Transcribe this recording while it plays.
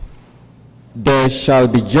There shall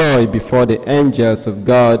be joy before the angels of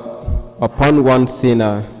God upon one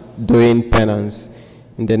sinner doing penance.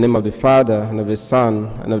 In the name of the Father, and of the Son,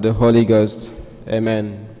 and of the Holy Ghost.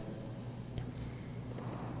 Amen.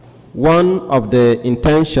 One of the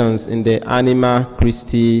intentions in the Anima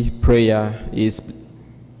Christi prayer is,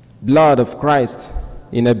 blood of Christ,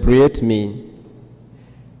 inebriate me.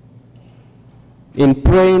 In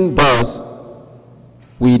praying thus,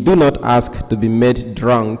 we do not ask to be made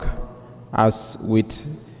drunk as with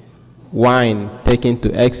wine taken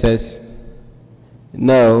to excess.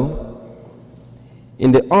 No,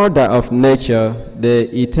 in the order of nature, the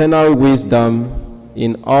eternal wisdom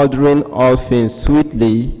in ordering all things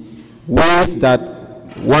sweetly wills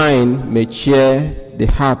that wine may cheer the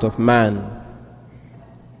heart of man.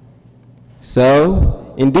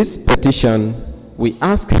 So, in this petition, we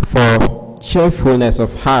ask for cheerfulness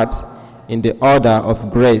of heart in the order of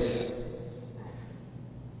grace.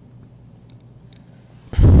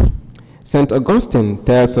 St. Augustine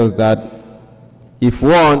tells us that if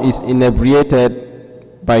one is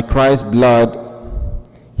inebriated by Christ's blood,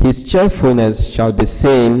 his cheerfulness shall be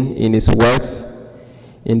seen in his works,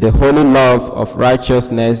 in the holy love of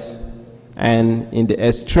righteousness, and in the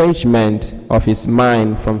estrangement of his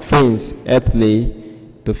mind from things earthly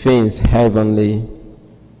to things heavenly.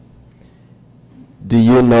 Do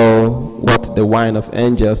you know what the wine of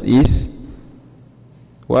angels is?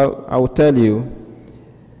 Well, I will tell you.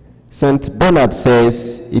 St. Bernard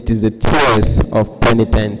says it is the tears of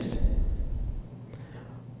penitents.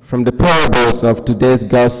 From the parables of today's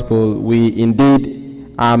gospel, we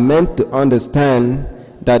indeed are meant to understand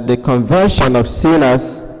that the conversion of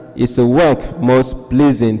sinners is a work most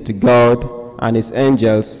pleasing to God and his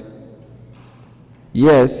angels.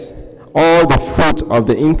 Yes, all the fruit of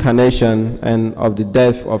the incarnation and of the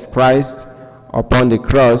death of Christ upon the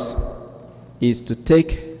cross is to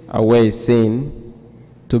take away sin,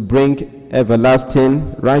 to bring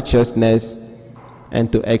everlasting righteousness, and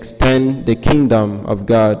to extend the kingdom of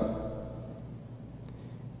God.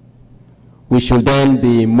 We should then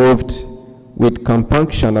be moved with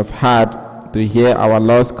compunction of heart to hear our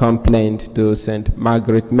Lord's complaint to St.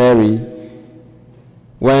 Margaret Mary,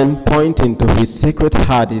 when pointing to his sacred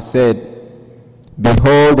heart, he said,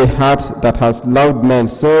 "Behold the heart that has loved men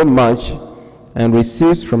so much and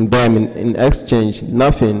receives from them in exchange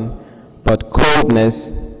nothing but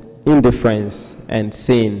coldness, indifference, and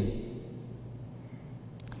sin."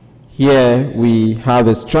 Here we have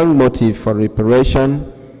a strong motive for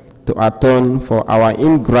reparation to atone for our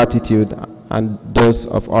ingratitude and those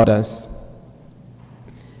of others.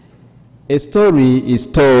 A story is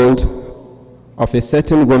told of a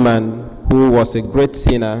certain woman who was a great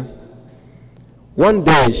sinner. One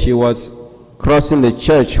day she was crossing the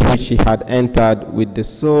church which she had entered with the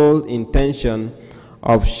sole intention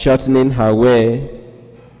of shortening her way.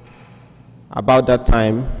 About that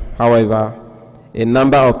time, however, a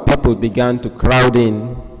number of people began to crowd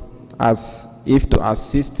in as if to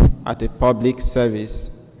assist at a public service.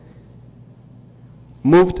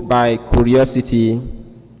 Moved by curiosity,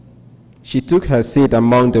 she took her seat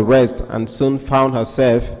among the rest and soon found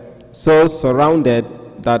herself so surrounded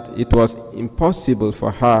that it was impossible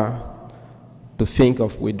for her to think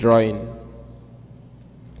of withdrawing.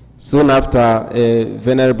 Soon after, a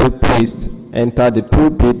venerable priest entered the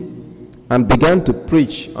pulpit and began to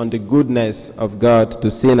preach on the goodness of God to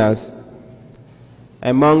sinners.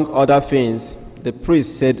 Among other things, the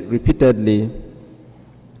priest said repeatedly,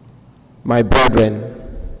 "My brethren,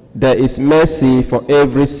 there is mercy for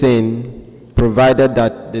every sin, provided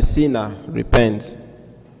that the sinner repents."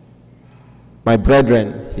 "My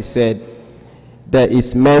brethren," he said, "there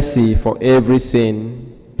is mercy for every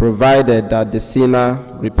sin, provided that the sinner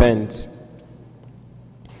repents."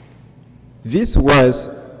 These words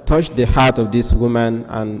touched the heart of this woman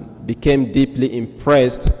and became deeply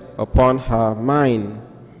impressed upon her mind.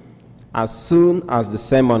 As soon as the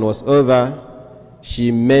sermon was over,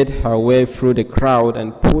 she made her way through the crowd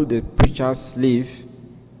and pulled the preacher's sleeve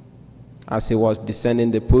as he was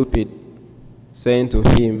descending the pulpit, saying to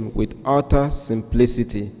him with utter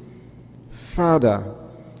simplicity, "Father,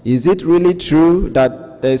 is it really true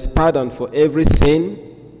that there is pardon for every sin?"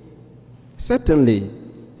 "Certainly,"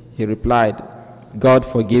 he replied, "God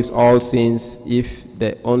forgives all sins if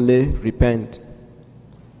they only repent."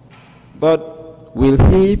 "But will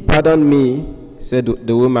he pardon me," said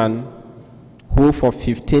the woman, "who for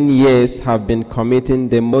 15 years have been committing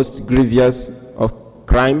the most grievous of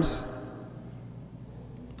crimes?"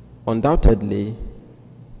 "Undoubtedly,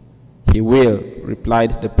 he will,"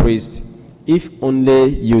 replied the priest, "if only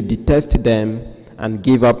you detest them and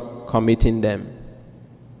give up committing them."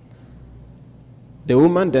 The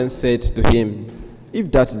woman then said to him, "If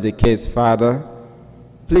that is the case, Father,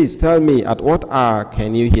 please tell me at what hour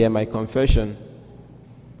can you hear my confession?"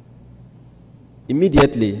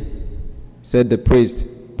 "Immediately," said the priest,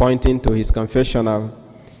 pointing to his confessional.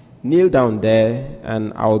 "Kneel down there,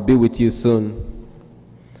 and I will be with you soon."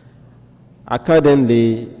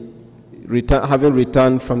 Accordingly, having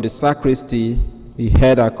returned from the sacristy, he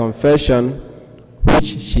heard her confession, which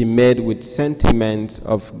she made with sentiments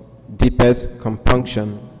of deepest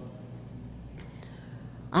compunction.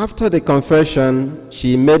 After the confession,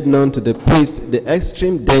 she made known to the priest the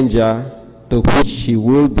extreme danger to which she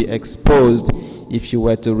would be exposed if she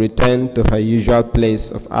were to return to her usual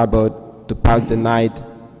place of abode to pass the night.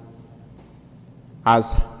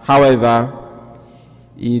 As, however,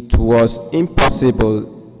 it was impossible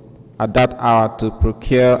at that hour to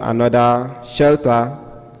procure another shelter,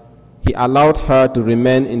 he allowed her to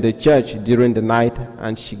remain in the church during the night,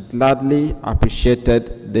 and she gladly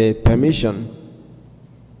appreciated the permission.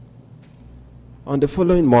 On the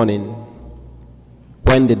following morning,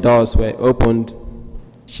 when the doors were opened,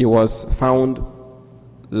 she was found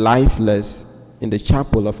lifeless in the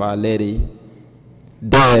chapel of Our Lady,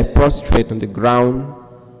 there prostrate on the ground,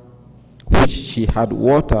 which she had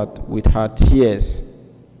watered with her tears.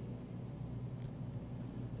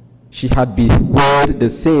 She had bewailed the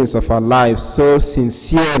sins of her life so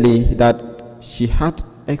sincerely that she had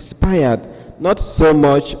expired not so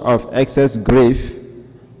much of excess grief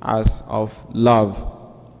as of love.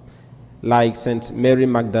 Like St. Mary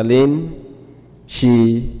Magdalene,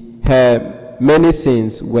 her many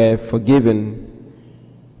sins were forgiven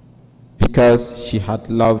because she had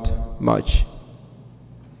loved much.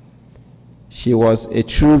 She was a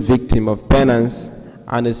true victim of penance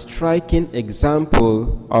and a striking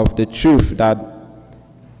example of the truth that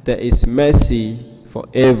there is mercy for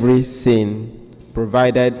every sin,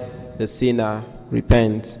 provided the sinner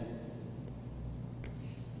repents.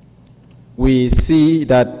 We see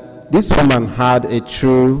that this woman had a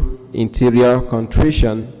true interior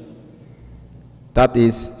contrition, that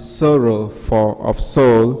is, sorrow of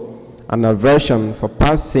soul and aversion for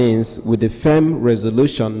past sins, with a firm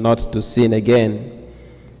resolution not to sin again.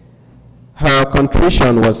 Her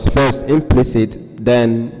contrition was first implicit,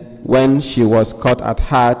 then, when she was caught at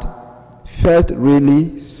heart, felt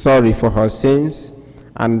really sorry for her sins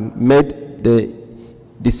and made the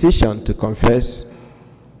decision to confess.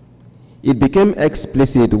 It became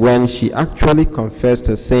explicit when she actually confessed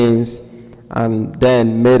her sins and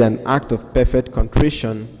then made an act of perfect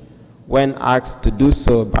contrition when asked to do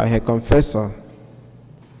so by her confessor.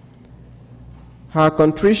 Her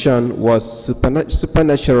contrition was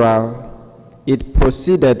supernatural. It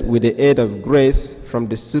proceeded with the aid of grace from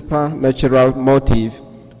the supernatural motive,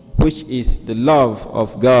 which is the love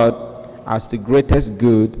of God as the greatest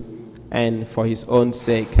good and for his own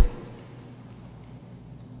sake.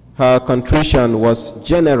 Her contrition was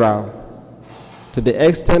general, to the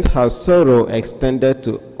extent her sorrow extended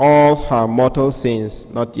to all her mortal sins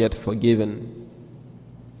not yet forgiven.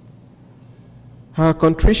 Her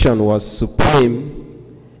contrition was supreme.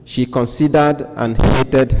 She considered and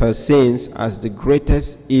hated her sins as the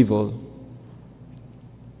greatest evil.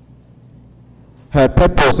 Her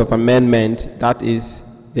purpose of amendment, that is,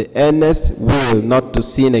 the earnest will not to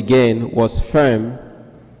sin again, was firm.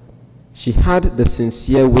 She had the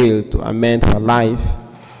sincere will to amend her life.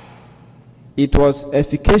 It was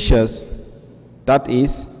efficacious, that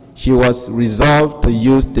is, she was resolved to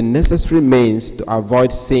use the necessary means to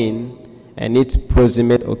avoid sin and its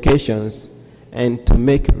proximate occasions, and to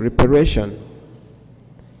make reparation.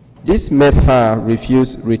 This made her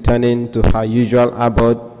refuse returning to her usual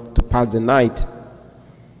abode to pass the night.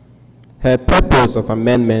 Her purpose of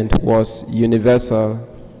amendment was universal.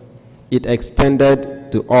 It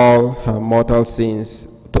extended to all her mortal sins,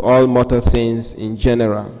 to all mortal sins in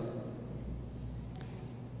general.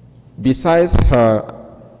 Besides her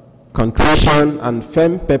contrition and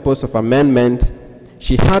firm purpose of amendment,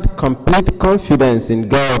 she had complete confidence in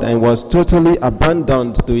God and was totally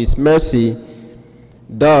abandoned to his mercy.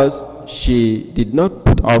 Thus, she did not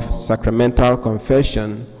put off sacramental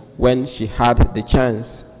confession when she had the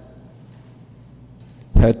chance.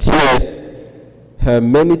 Her tears, her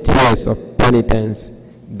many tears of penitence,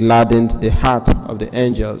 gladdened the heart of the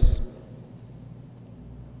angels.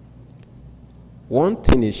 One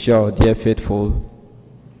thing is sure, dear faithful,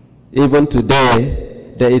 even today,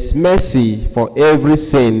 there is mercy for every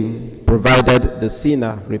sin, provided the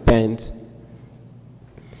sinner repents.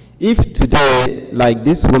 If today, like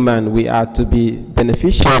this woman, we are to be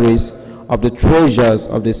beneficiaries of the treasures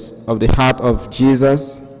of the heart of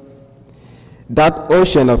Jesus, that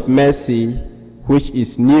ocean of mercy which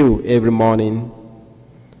is new every morning,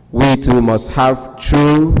 too must have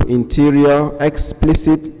true, interior,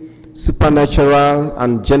 explicit, supernatural,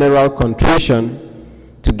 and general contrition,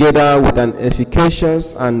 together with an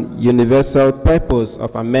efficacious and universal purpose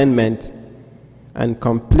of amendment and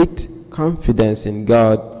complete confidence in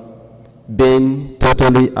God, being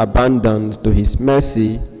totally abandoned to his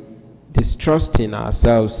mercy, distrusting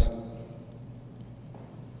ourselves.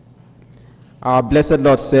 Our blessed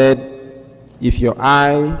Lord said, if your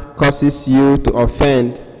eye causes you to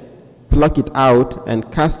offend, pluck it out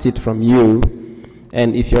and cast it from you.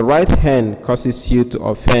 And if your right hand causes you to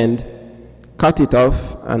offend, cut it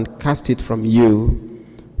off and cast it from you.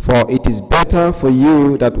 For it is better for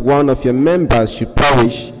you that one of your members should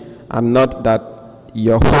perish, and not that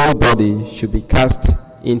your whole body should be cast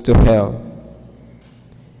into hell.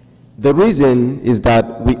 The reason is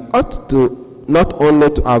that we ought to not only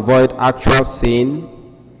to avoid actual sin,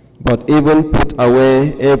 but even put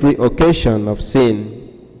away every occasion of sin.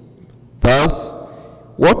 Thus,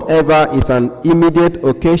 whatever is an immediate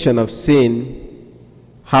occasion of sin,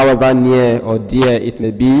 however near or dear it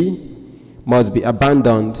may be, must be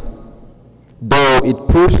abandoned, though it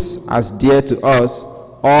proves as dear to us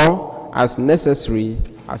or as necessary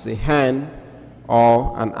as a hand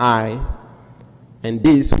or an eye, and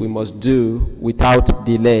this we must do without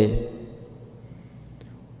delay.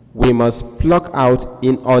 We must pluck out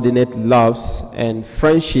inordinate loves and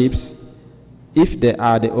friendships if they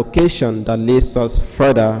are the occasion that leads us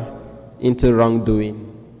further into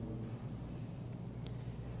wrongdoing.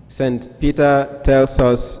 St. Peter tells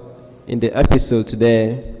us in the epistle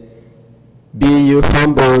today, "Be you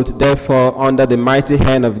humbled, therefore, under the mighty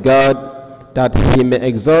hand of God, that he may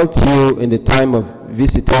exalt you in the time of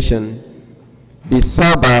visitation. Be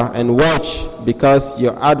sober and watch, because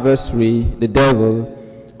your adversary, the devil,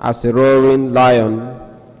 as a roaring lion,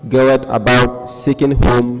 goeth about seeking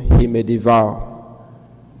whom he may devour."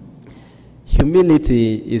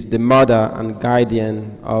 Humility is the mother and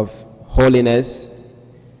guardian of holiness.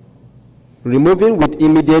 Removing with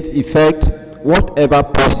immediate effect whatever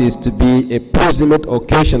poses to be a presumed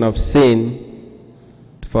occasion of sin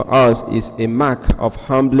for us is a mark of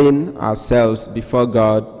humbling ourselves before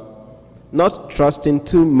God, not trusting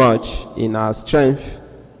too much in our strength.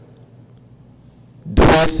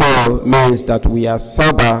 Doing so means that we are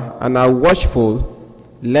sober and are watchful,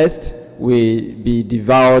 lest we be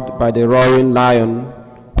devoured by the roaring lion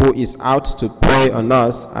who is out to prey on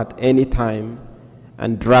us at any time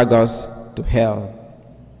and drag us to hell.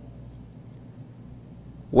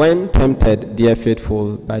 When tempted, dear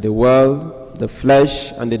faithful, by the world, the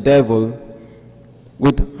flesh, and the devil,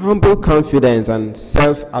 with humble confidence and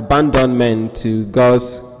self-abandonment to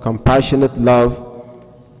God's compassionate love,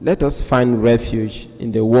 let us find refuge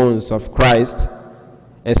in the wounds of Christ,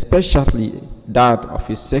 especially that of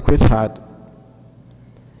his Sacred Heart.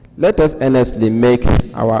 Let us earnestly make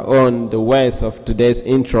our own the words of today's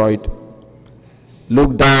introit.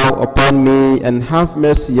 Look down upon me and have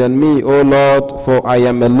mercy on me, O Lord, for I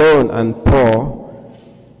am alone and poor.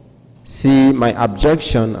 See my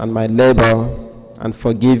abjection and my labor, and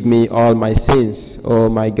forgive me all my sins, O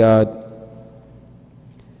my God.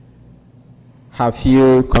 Have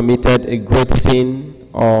you committed a great sin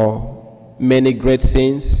or many great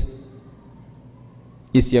sins?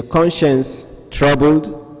 Is your conscience troubled?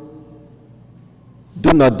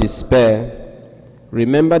 Do not despair.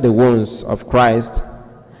 Remember the wounds of Christ,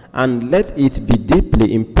 and let it be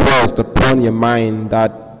deeply impressed upon your mind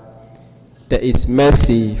that there is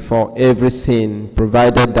mercy for every sin,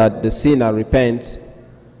 provided that the sinner repents,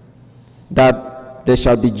 that there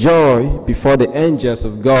shall be joy before the angels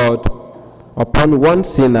of God upon one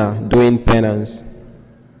sinner doing penance.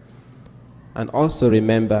 And also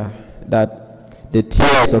remember that the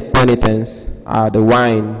tears of penitence are the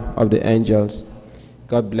wine of the angels.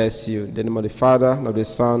 God bless you. In the name of the Father, and of the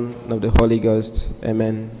Son, and of the Holy Ghost.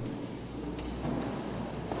 Amen.